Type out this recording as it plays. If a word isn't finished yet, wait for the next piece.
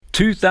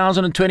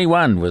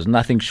2021 was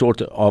nothing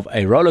short of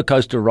a roller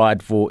coaster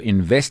ride for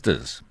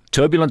investors.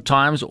 Turbulent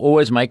times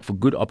always make for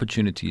good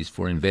opportunities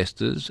for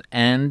investors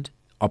and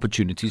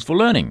opportunities for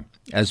learning.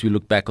 As we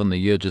look back on the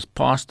year just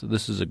past,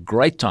 this is a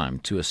great time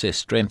to assess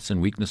strengths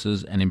and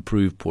weaknesses and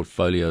improve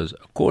portfolios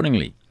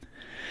accordingly.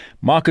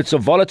 Markets are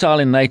volatile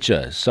in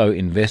nature, so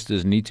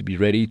investors need to be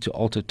ready to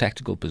alter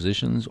tactical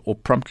positions or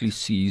promptly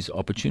seize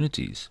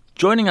opportunities.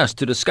 Joining us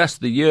to discuss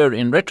the year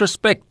in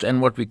retrospect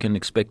and what we can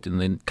expect in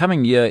the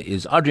coming year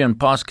is Adrian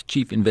Pask,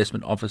 Chief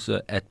Investment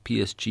Officer at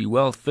PSG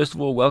Wealth. First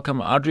of all,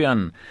 welcome,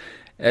 Adrian.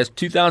 As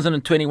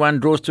 2021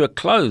 draws to a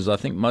close, I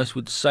think most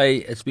would say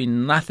it's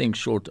been nothing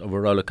short of a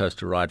roller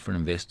coaster ride for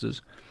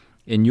investors.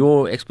 In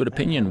your expert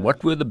opinion,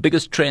 what were the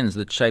biggest trends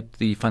that shaped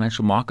the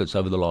financial markets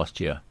over the last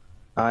year?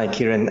 Hi,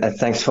 Kieran.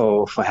 Thanks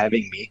for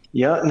having me.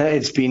 Yeah, no,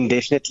 it's been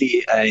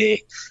definitely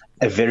a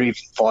very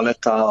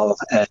volatile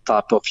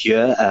type of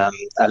year.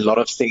 A lot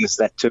of things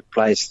that took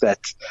place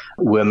that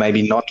were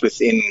maybe not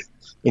within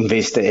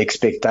investor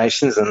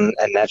expectations, and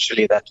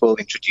naturally that will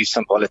introduce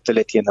some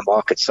volatility in the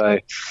market. So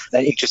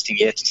an interesting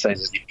year to say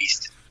the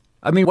least.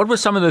 I mean, what were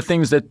some of the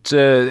things that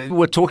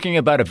we're talking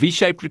about? A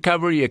V-shaped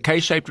recovery, a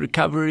K-shaped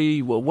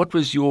recovery? Well, what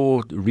was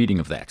your reading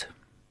of that?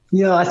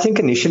 Yeah, I think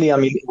initially,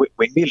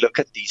 when we look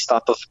at these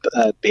type of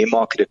bear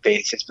market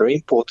events, it's very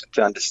important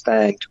to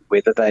understand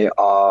whether they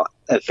are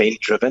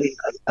event-driven,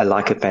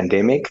 like a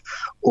pandemic,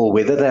 or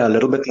whether they are a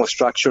little bit more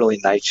structural in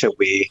nature,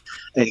 where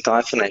the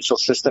entire financial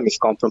system is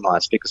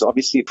compromised. Because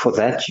obviously, for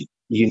that,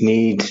 you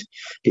need,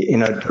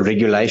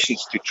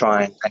 regulations to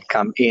try and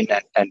come in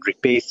and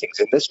repair things.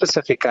 In this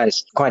specific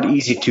case, quite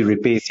easy to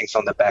repair things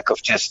on the back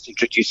of just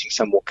introducing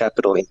some more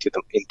capital into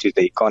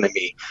the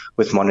economy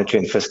with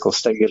monetary and fiscal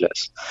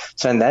stimulus.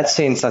 So in that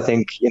sense, I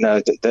think,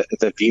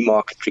 the V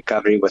market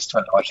recovery was to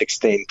a large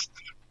extent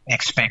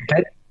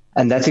expected.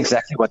 And that's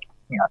exactly what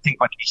I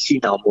think what we see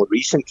now more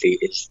recently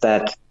is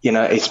that,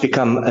 it's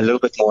become a little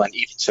bit more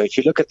uneven. So if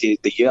you look at the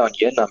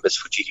year-on-year numbers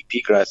for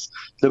GDP growth,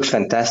 it looks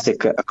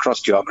fantastic across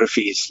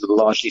geographies,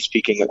 largely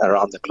speaking,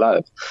 around the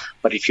globe.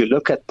 But if you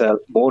look at the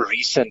more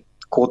recent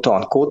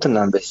quarter-on-quarter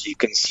numbers, you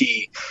can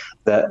see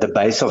the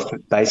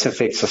base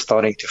effects are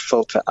starting to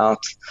filter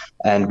out,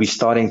 and we're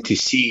starting to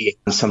see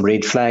some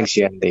red flags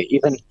here and there.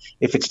 Even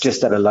if it's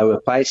just at a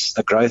lower pace,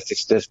 the growth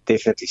is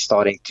definitely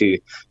starting to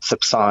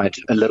subside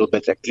a little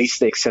bit. At least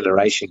the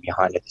acceleration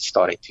behind it is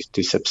starting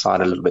to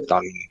subside a little bit.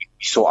 I mean,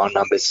 we saw our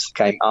numbers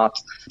came out.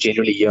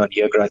 Generally,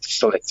 year-on-year growth is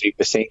still at 3%,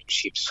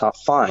 which is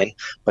fine,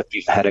 but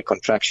we've had a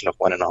contraction of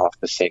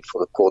 1.5%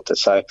 for the quarter.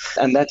 So,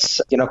 and that's,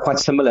 quite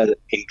similar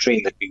in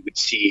trend that we would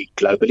see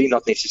globally,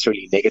 not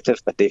necessarily negative,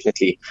 but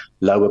definitely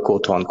lower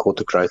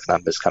quarter-on-quarter growth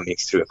numbers coming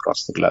through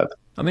across the globe.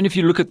 I mean, if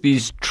you look at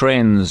these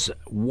trends,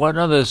 what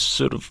are the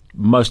sort of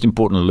most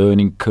important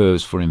learning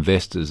curves for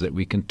investors that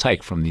we can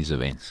take from these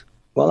events?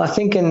 Well, I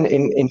think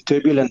in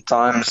turbulent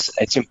times,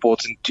 it's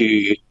important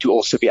to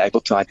also be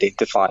able to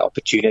identify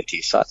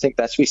opportunities. So I think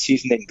that's where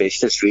seasoned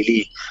investors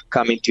really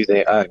come into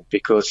their own,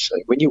 because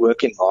when you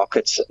work in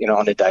markets,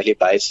 on a daily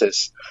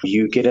basis,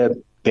 you get a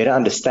better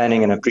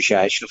understanding and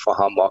appreciation for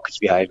how markets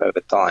behave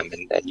over time.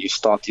 And you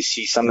start to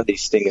see some of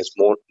these things as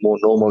more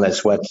normal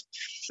as what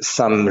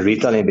some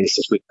retail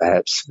investors would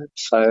perhaps.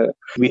 So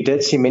we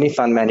did see many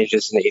fund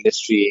managers in the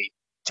industry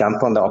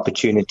jump on the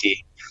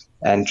opportunity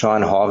and try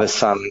and harvest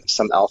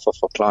some alpha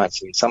for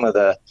clients. I mean, some of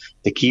the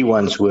key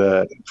ones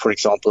were, for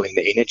example, in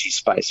the energy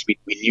space.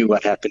 We knew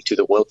what happened to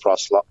the oil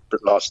price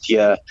last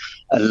year,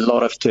 a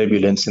lot of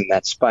turbulence in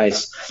that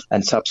space,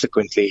 and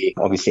subsequently,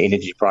 obviously,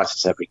 energy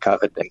prices have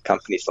recovered, and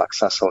companies like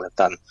Sasol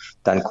have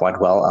done quite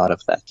well out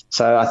of that.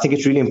 So I think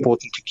it's really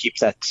important to keep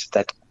that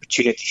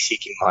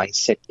opportunity-seeking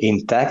mindset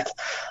intact.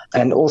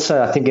 And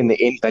also, I think in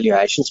the end,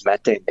 valuations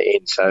matter in the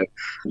end. So,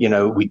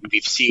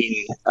 we've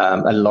seen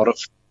a lot of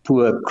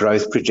poor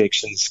growth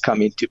projections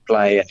come into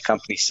play, and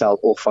companies sell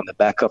off on the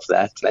back of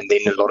that, and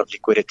then a lot of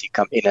liquidity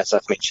come in, as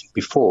I've mentioned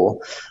before,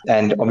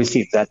 and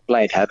obviously that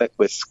played havoc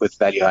with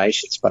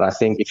valuations. But I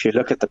think if you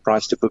look at the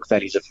price to book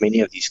values of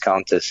many of these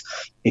counters,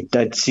 it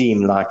did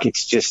seem like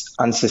it's just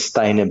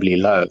unsustainably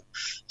low.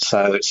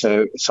 So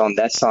on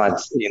that side,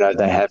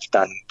 they have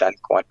done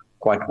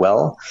quite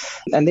well.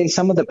 And then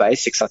some of the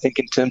basics, I think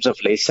in terms of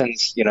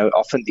lessons,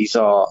 often these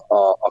are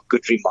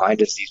good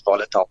reminders, these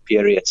volatile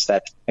periods,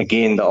 that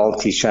again, the old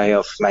cliche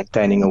of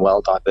maintaining a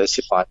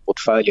well-diversified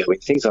portfolio when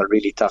things are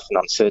really tough and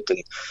uncertain,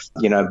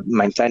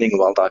 maintaining a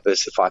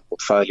well-diversified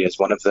portfolio is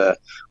one of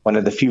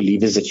the few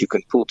levers that you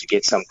can pull to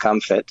get some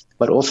comfort.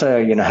 But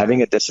also,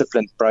 having a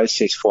disciplined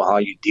process for how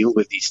you deal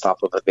with these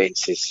type of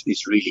events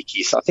is really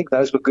key. So I think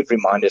those were good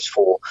reminders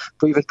for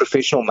even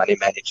professional money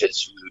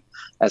managers who,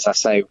 as I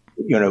say,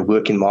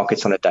 work in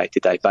markets on a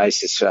day-to-day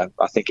basis,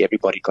 I think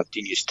everybody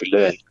continues to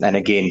learn. And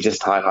again,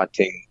 just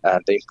highlighting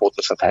the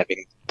importance of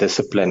having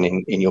discipline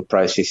in your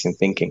process and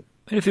thinking.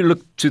 If you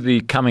look to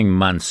the coming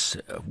months,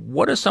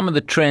 what are some of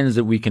the trends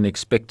that we can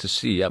expect to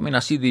see? I mean, I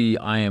see the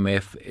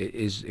IMF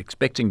is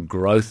expecting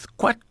growth,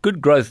 quite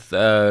good growth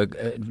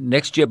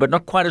next year, but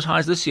not quite as high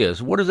as this year.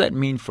 So what does that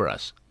mean for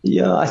us?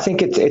 Yeah, I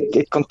think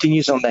it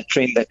continues on that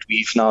trend that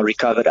we've now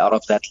recovered out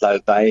of that low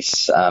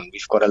base.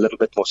 We've got a little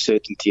bit more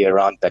certainty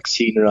around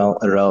vaccine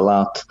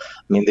rollout.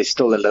 I mean, there's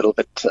still a little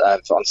bit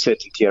of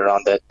uncertainty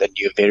around the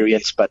new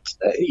variants, but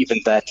even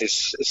that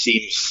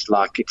seems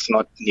like it's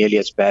not nearly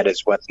as bad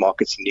as what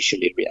markets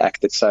initially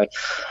reacted. So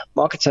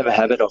markets have a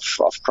habit of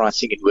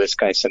pricing in worst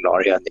case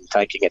scenario and then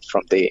taking it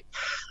from there.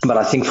 But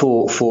I think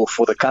for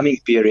the coming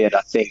period,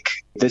 I think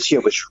this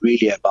year was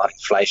really about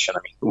inflation. I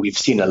mean, we've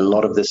seen a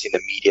lot of this in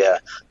the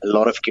media, a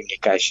lot of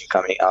communication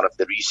coming out of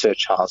the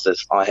research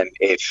houses,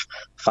 IMF,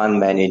 fund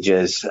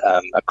managers,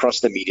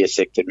 across the media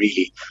sector,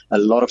 really a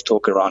lot of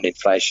talk around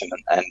inflation.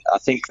 And I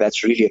think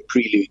that's really a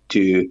prelude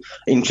to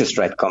interest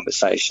rate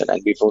conversation.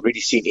 And we've already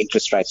seen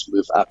interest rates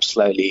move up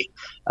slowly.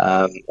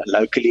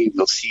 Locally,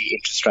 we'll see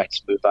interest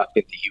rates move up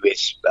in the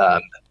US,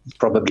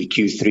 probably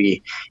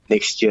Q3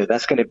 next year.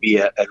 That's going to be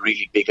a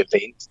really big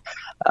event.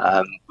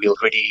 We're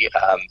already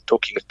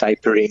talking of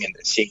tapering and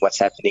seeing what's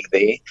happening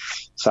there.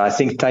 So I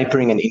think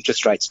tapering and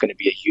interest rates is going to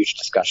be a huge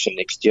discussion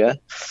next year.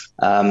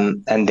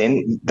 And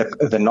then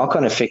the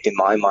knock-on effect in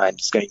my mind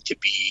is going to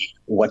be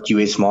what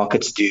US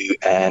markets do,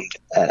 and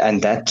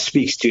that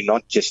speaks to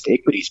not just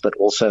equities but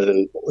also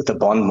the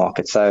bond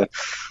market. So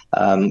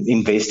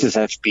investors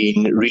have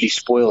been really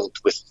spoiled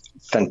with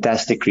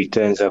fantastic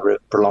returns over a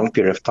prolonged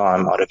period of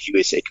time out of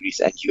US equities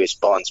and US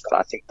bonds, but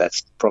I think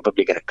that's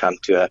probably going to come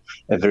to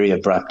a very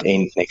abrupt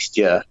end next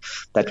year.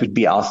 That would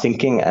be our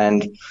thinking.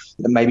 And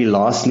maybe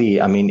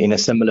lastly, I mean, in a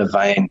similar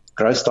vein,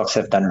 growth stocks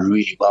have done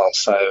really well.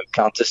 So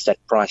counters that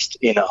priced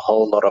in a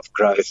whole lot of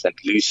growth and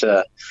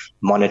looser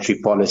monetary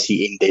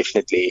policy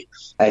indefinitely,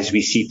 as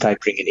we see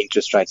tapering in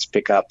interest rates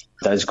pick up,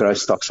 those growth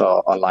stocks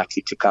are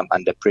likely to come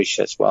under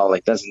pressure as well.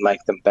 It doesn't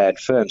make them bad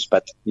firms,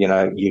 but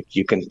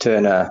you can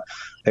turn a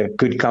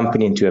good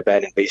company into a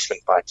bad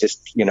investment by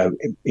just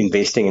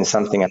investing in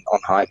something on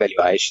high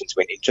valuations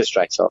when interest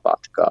rates are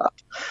about to go up.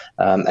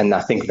 And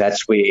I think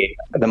that's where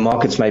the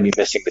markets may be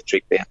missing the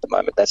trick there at the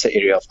moment. That's an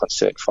area of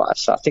concern for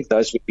us. So I think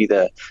those would be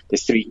the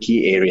three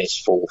key areas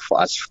for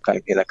us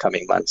in the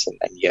coming months and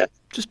year.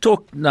 Just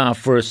talk now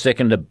for a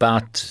second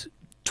about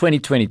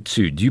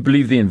 2022. Do you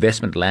believe the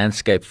investment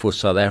landscape for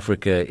South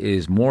Africa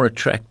is more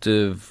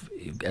attractive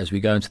as we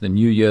go into the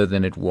new year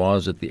than it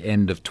was at the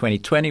end of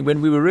 2020,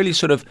 when we were really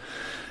sort of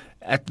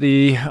at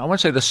I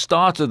won't say the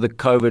start of the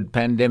COVID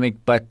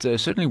pandemic, but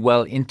certainly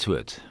well into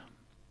it?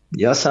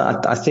 Yes,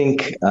 I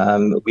think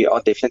we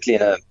are definitely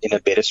in a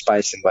better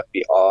space than what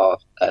we are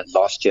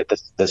last year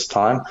this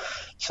time.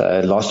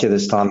 So last year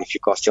this time, if you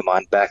cast your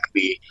mind back,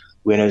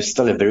 we're in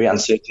still a very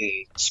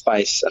uncertain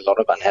space, a lot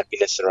of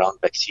unhappiness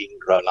around vaccine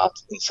rollout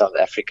in South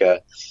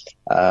Africa.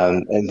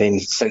 And then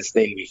since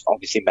then, we've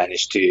obviously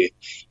managed to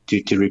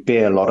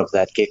repair a lot of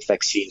that, get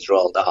vaccines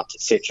rolled out,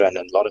 etc., and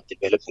a lot of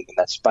development in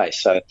that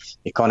space. So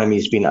the economy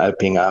has been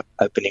opening up.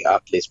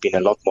 There's been a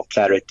lot more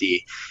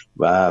clarity.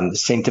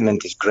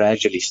 Sentiment is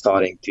gradually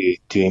starting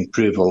to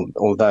improve,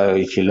 although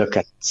if you look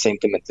at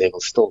sentiment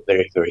levels, still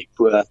very, very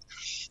poor.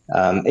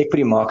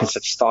 Equity markets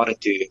have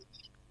started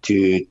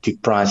to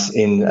price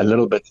in a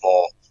little bit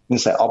more, I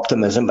wouldn't say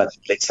optimism, but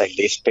let's say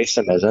less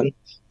pessimism.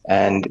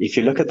 And if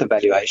you look at the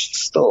valuations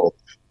still,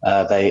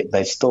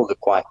 they still look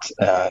quite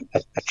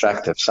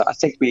attractive. So I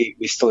think we're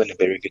still in a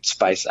very good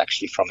space,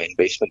 actually, from an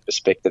investment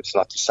perspective. It's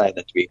not to say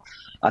that we're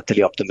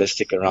utterly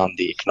optimistic around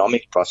the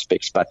economic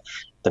prospects, but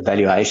the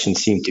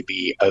valuations seem to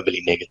be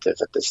overly negative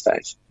at this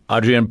stage.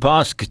 Adrian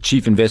Pask,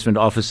 Chief Investment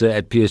Officer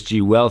at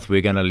PSG Wealth.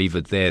 We're going to leave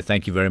it there.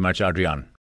 Thank you very much, Adrian.